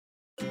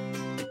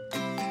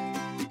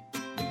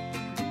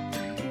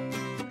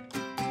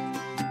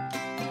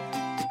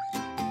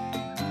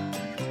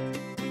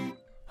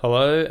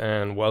Hello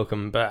and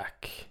welcome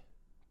back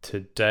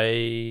to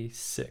day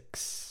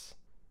 6.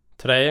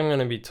 Today I'm going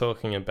to be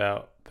talking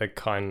about the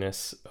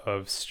kindness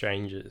of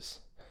strangers,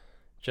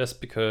 just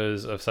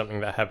because of something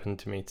that happened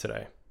to me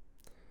today.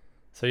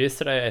 So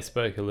yesterday I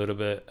spoke a little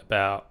bit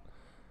about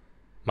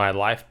my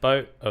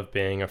lifeboat of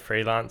being a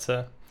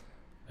freelancer.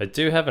 I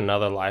do have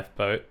another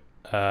lifeboat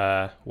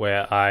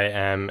where I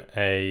am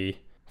a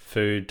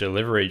food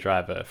delivery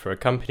driver for a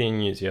company in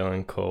New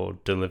Zealand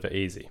called Deliver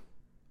Easy.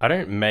 I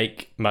don't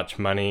make much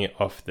money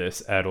off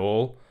this at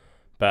all,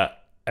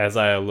 but as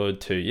I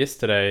alluded to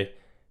yesterday,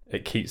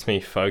 it keeps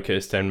me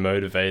focused and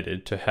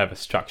motivated to have a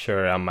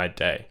structure around my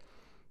day.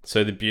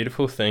 So the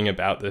beautiful thing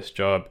about this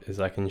job is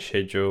I can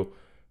schedule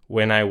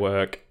when I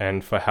work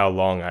and for how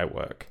long I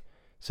work.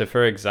 So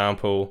for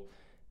example,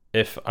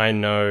 if I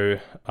know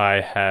I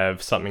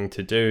have something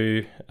to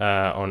do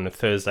on a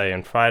Thursday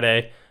and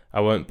Friday,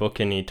 I won't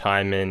book any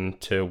time in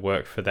to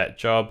work for that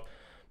job,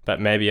 but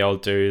maybe I'll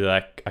do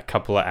like a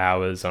couple of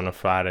hours on a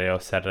Friday or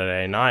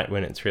Saturday night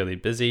when it's really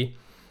busy,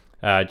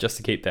 just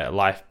to keep that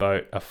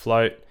lifeboat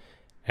afloat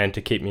and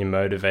to keep me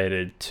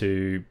motivated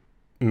to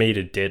meet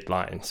a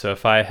deadline. So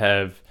if I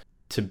have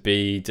to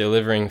be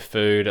delivering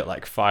food at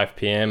like 5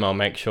 p.m, I'll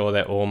make sure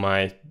that all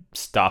my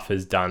stuff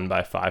is done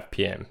by 5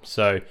 p.m.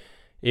 So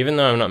even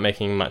though I'm not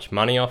making much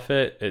money off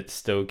it, it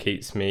still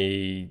keeps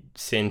me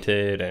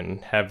centered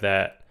and have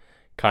that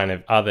kind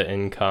of other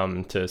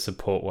income to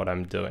support what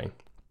I'm doing.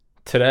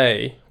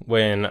 Today,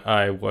 when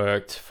I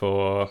worked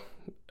for,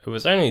 it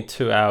was only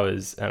 2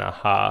 hours and a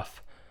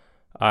half,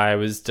 I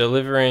was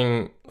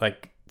delivering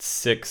like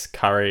 6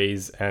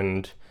 curries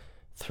and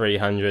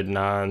 300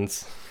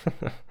 naans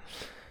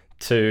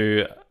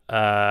to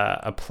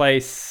a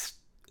place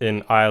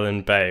in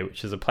Island Bay,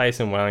 which is a place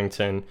in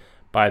Wellington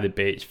by the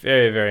beach.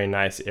 Very, very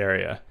nice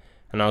area.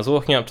 And I was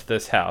walking up to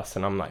this house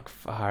and I'm like,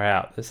 far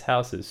out, this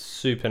house is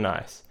super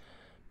nice.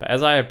 But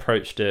as I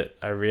approached it,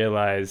 I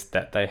realized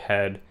that they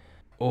had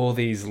all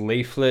these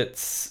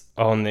leaflets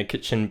on the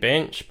kitchen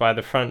bench by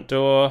the front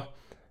door,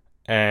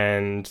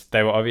 and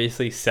they were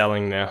obviously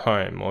selling their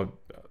home or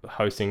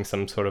hosting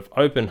some sort of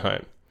open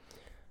home.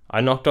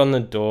 I knocked on the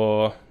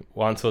door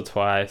once or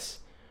twice,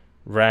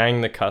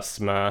 rang the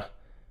customer,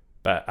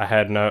 but I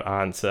had no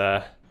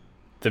answer.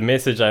 The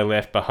message I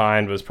left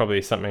behind was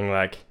probably something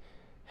like,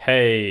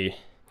 "Hey,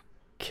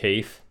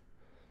 Keith."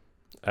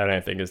 I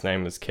don't think his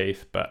name was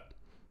Keith, but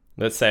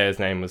let's say his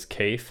name was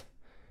Keith.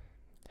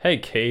 "Hey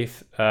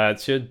Keith,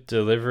 it's your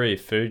delivery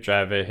food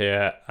driver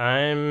here.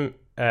 I'm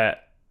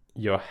at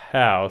your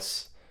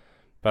house,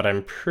 but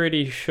I'm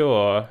pretty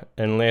sure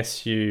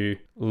unless you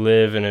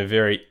live in a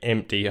very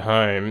empty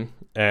home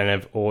and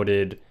have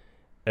ordered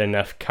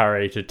enough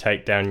curry to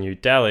take down New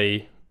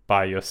Delhi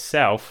by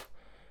yourself,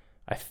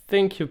 I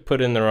think you've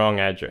put in the wrong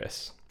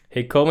address."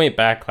 He called me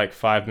back like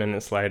 5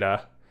 minutes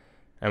later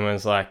and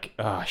was like,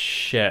 "Oh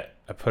shit,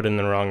 I put in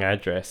the wrong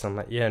address." I'm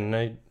like, "Yeah,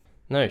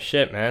 no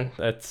shit, man.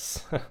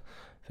 That's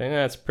I think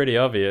that's pretty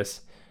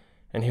obvious."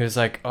 And he was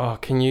like, "Oh,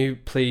 can you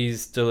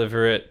please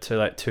deliver it to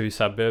like 2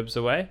 suburbs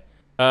away?"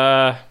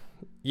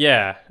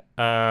 Yeah.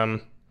 I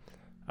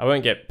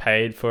won't get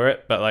paid for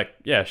it, but like,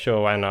 yeah, sure,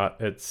 why not?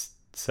 It's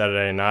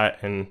Saturday night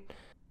and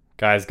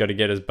guy's got to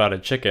get his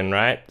buttered chicken,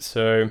 right?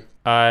 So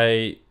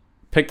I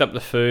picked up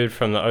the food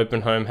from the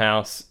open home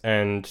house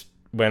and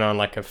went on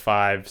like a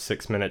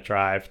 5-6 minute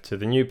drive to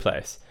the new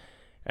place.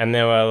 And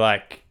there were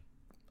like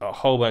a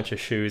whole bunch of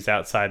shoes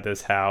outside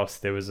this house.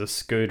 There was a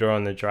scooter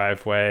on the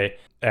driveway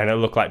and it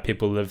looked like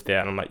people lived there.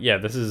 And I'm like, yeah,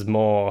 this is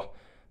more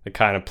the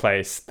kind of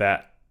place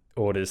that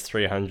orders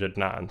 300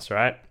 naans,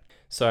 right?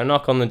 So I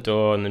knock on the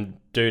door and the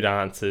dude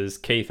answers,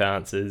 Keith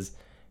answers,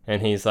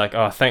 and he's like,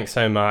 "Oh, thanks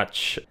so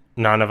much.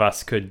 None of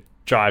us could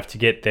drive to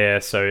get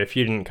there, so if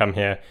you didn't come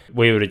here,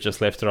 we would have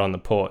just left it on the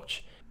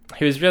porch."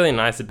 He was really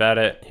nice about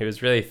it. He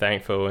was really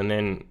thankful. And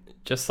then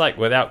just like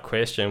without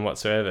question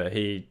whatsoever,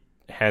 he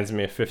hands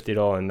me a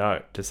 $50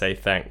 note to say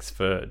thanks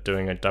for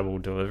doing a double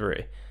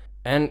delivery.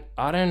 And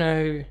I don't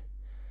know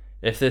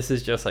if this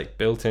is just like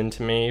built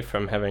into me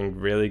from having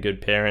really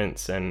good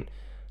parents and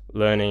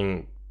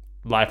learning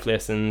life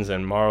lessons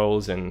and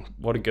morals and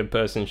what a good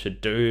person should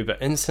do, but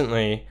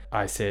instantly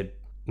I said,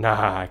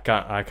 "Nah, I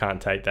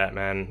can't take that,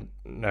 man.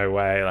 No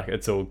way, like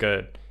it's all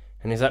good."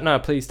 And he's like, "No,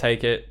 please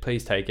take it,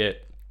 please take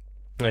it."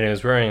 And he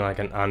was wearing like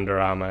an Under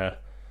Armour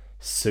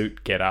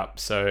suit get up,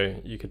 so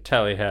you could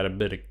tell he had a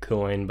bit of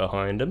coin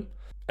behind him.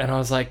 And I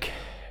was like,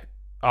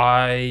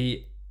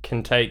 I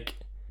can take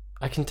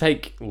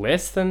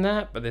less than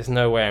that, but there's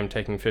no way I'm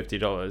taking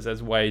 $50.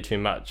 That's way too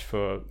much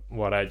for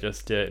what I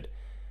just did.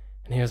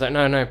 And he was like,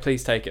 no,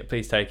 please take it,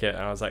 please take it.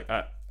 And I was like,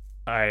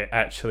 I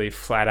actually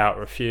flat out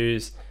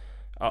refuse.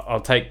 I'll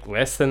take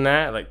less than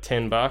that, like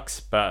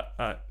 $10,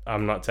 but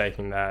I'm not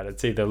taking that.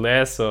 It's either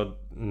less or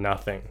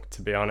nothing,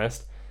 to be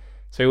honest.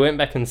 So he went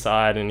back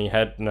inside and he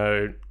had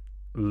no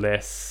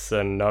less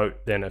a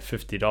note than a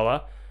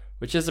 $50,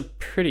 which is a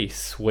pretty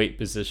sweet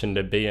position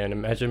to be in.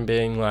 Imagine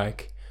being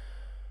like,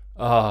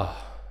 "Oh,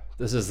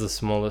 this is the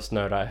smallest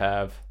note I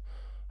have.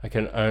 I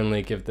can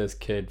only give this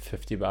kid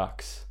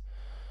 $50.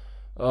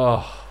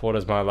 oh, what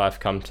has my life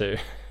come to?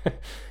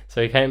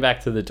 So he came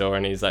back to the door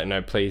and he's like,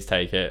 no, please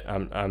take it.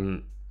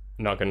 I'm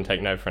not going to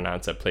take no for an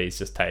answer. Please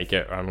just take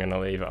it, or I'm going to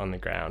leave it on the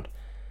ground.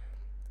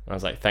 And I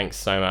was like, thanks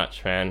so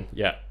much, man.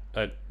 Yeah,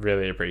 I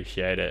really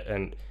appreciate it.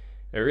 And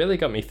it really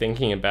got me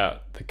thinking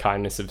about the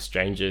kindness of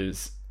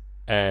strangers,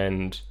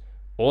 and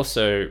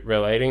also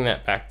relating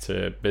that back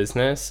to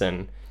business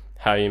and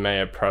how you may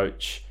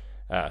approach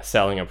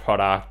selling a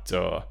product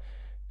or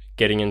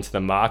getting into the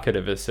market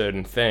of a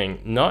certain thing.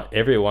 Not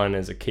everyone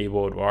is a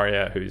keyboard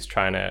warrior who's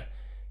trying to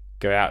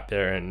go out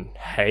there and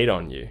hate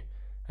on you.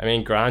 I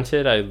mean,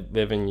 granted, I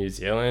live in New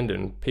Zealand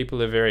and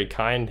people are very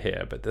kind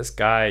here, but this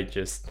guy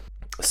just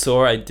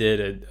saw I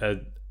did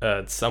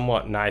a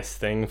somewhat nice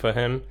thing for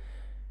him,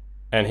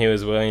 and he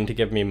was willing to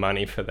give me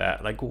money for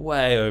that, like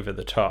way over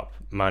the top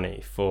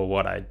money for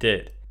what I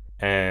did,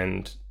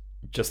 and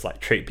just like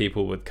treat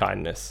people with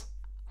kindness,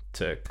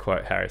 to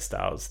quote Harry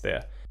Styles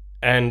there.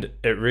 And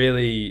it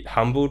really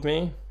humbled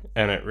me,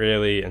 and it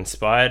really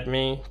inspired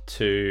me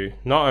to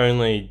not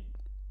only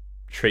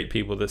treat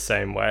people the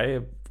same way,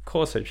 of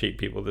course I treat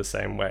people the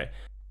same way,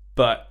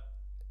 but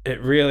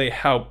it really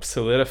helped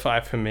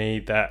solidify for me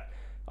that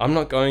I'm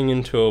not going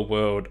into a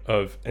world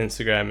of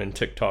Instagram and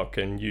TikTok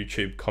and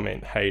YouTube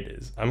comment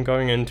haters. I'm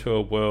going into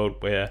a world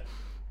where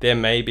there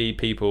may be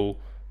people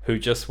who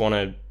just want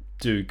to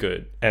do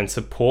good and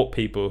support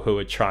people who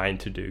are trying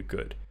to do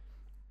good.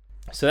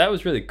 So that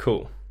was really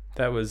cool.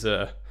 That was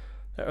a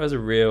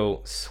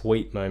real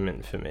sweet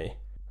moment for me.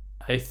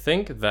 I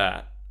think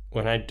that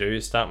when I do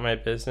start my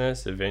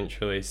business,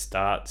 eventually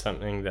start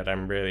something that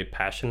I'm really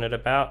passionate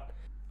about,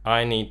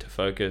 I need to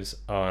focus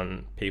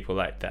on people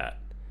like that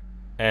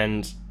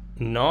and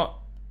not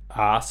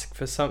ask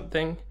for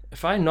something.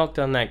 If I knocked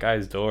on that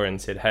guy's door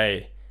and said,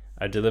 hey,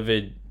 I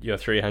delivered your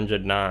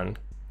 300 naan,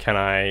 can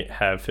I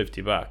have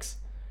 $50?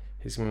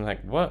 He's gonna be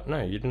like, what?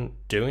 No, you didn't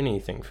do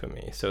anything for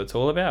me. So it's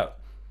all about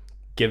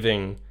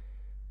giving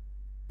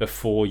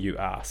before you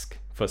ask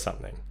for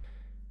something.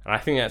 And I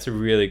think that's a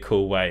really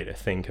cool way to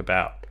think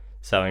about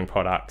selling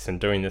products and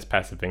doing this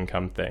passive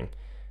income thing,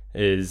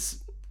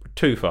 is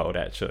twofold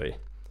actually.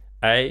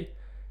 A,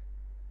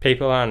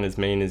 people aren't as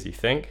mean as you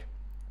think.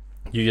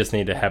 You just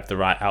need to have the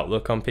right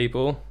outlook on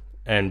people.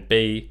 And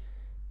B,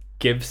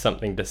 give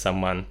something to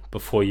someone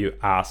before you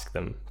ask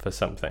them for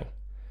something.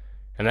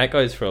 And that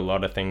goes for a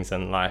lot of things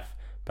in life.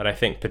 But I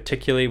think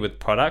particularly with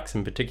products,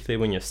 and particularly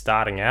when you're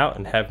starting out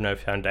and have no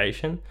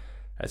foundation,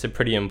 that's a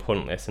pretty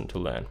important lesson to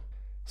learn.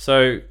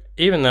 So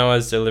even though I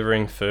was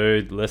delivering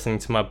food, listening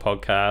to my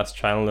podcast,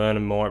 trying to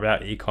learn more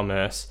about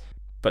e-commerce,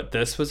 but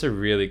this was a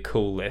really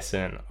cool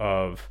lesson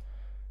of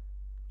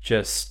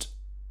just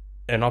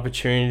an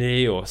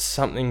opportunity or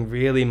something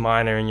really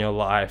minor in your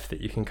life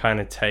that you can kind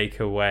of take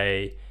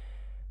away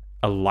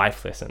a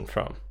life lesson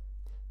from.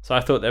 So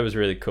I thought that was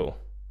really cool.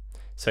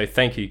 So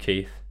thank you,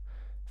 Keith.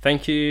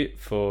 Thank you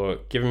for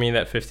giving me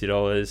that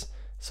 $50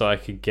 so I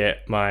could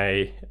get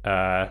my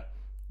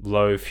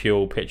low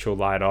fuel petrol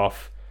light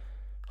off,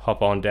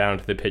 hop on down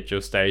to the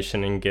petrol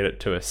station and get it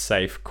to a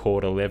safe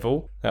quarter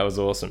level. That was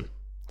awesome.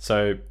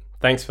 So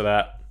thanks for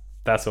that.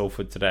 That's all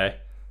for today.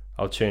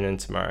 I'll tune in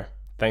tomorrow.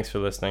 Thanks for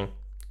listening.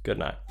 Good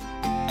night.